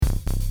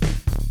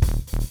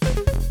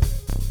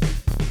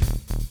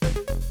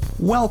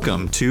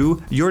Welcome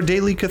to your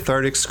Daily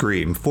Cathartic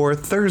Scream for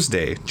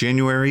Thursday,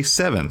 January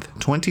 7th,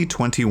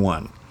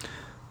 2021.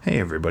 Hey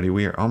everybody,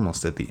 we are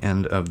almost at the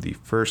end of the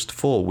first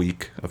full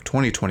week of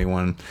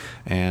 2021,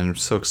 and I'm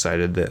so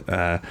excited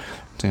that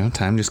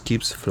time just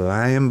keeps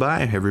flying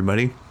by,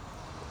 everybody.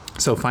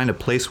 So find a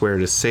place where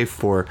it is safe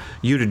for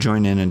you to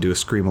join in and do a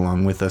scream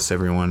along with us,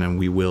 everyone, and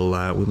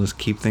we'll just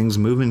keep things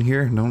moving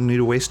here. Don't need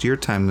to waste your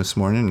time this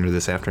morning or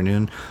this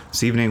afternoon,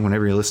 this evening,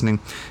 whenever you're listening.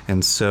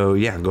 And so,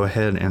 go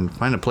ahead and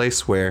find a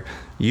place where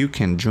you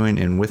can join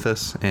in with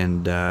us.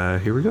 And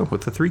here we go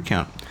with the 3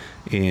 count.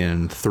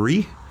 In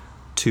 3,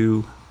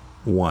 2,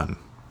 1.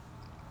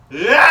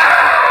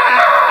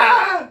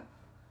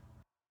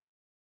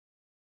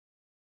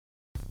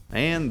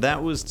 And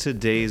that was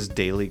today's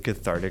Daily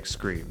Cathartic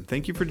Scream.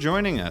 Thank you for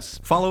joining us.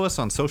 Follow us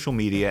on social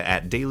media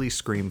at Daily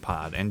Scream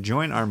Pod and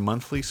join our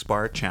monthly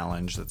SPAR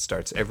challenge that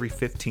starts every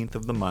 15th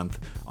of the month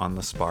on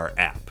the SPAR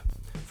app.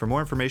 For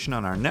more information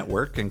on our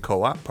network and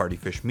co-op,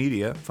 Partyfish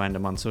Media, find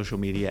them on social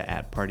media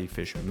at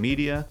Partyfish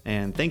Media.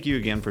 And thank you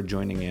again for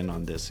joining in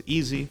on this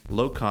easy,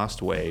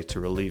 low-cost way to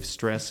relieve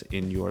stress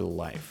in your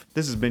life.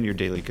 This has been your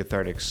Daily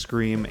Cathartic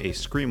Scream, a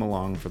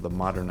scream-along for the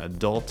modern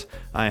adult.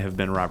 I have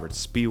been Robert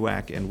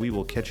Spiewak, and we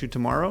will catch you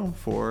tomorrow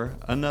for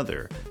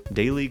another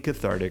Daily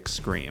Cathartic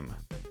Scream.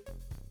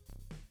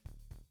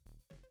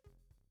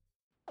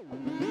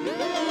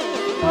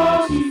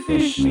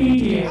 Partyfish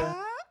Media.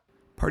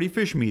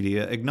 Partyfish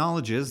Media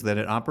acknowledges that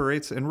it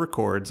operates and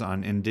records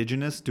on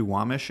indigenous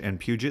Duwamish and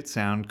Puget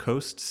Sound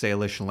Coast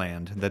Salish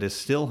land that is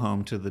still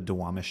home to the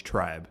Duwamish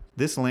tribe.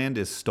 This land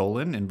is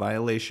stolen in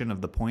violation of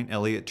the Point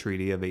Elliott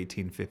Treaty of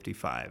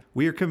 1855.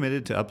 We are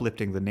committed to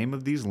uplifting the name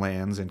of these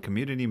lands and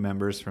community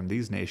members from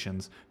these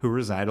nations who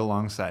reside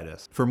alongside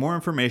us. For more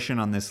information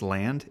on this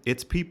land,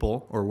 its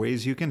people, or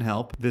ways you can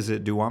help,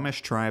 visit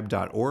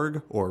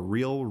duwamishtribe.org or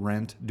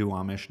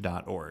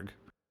realrentduwamish.org.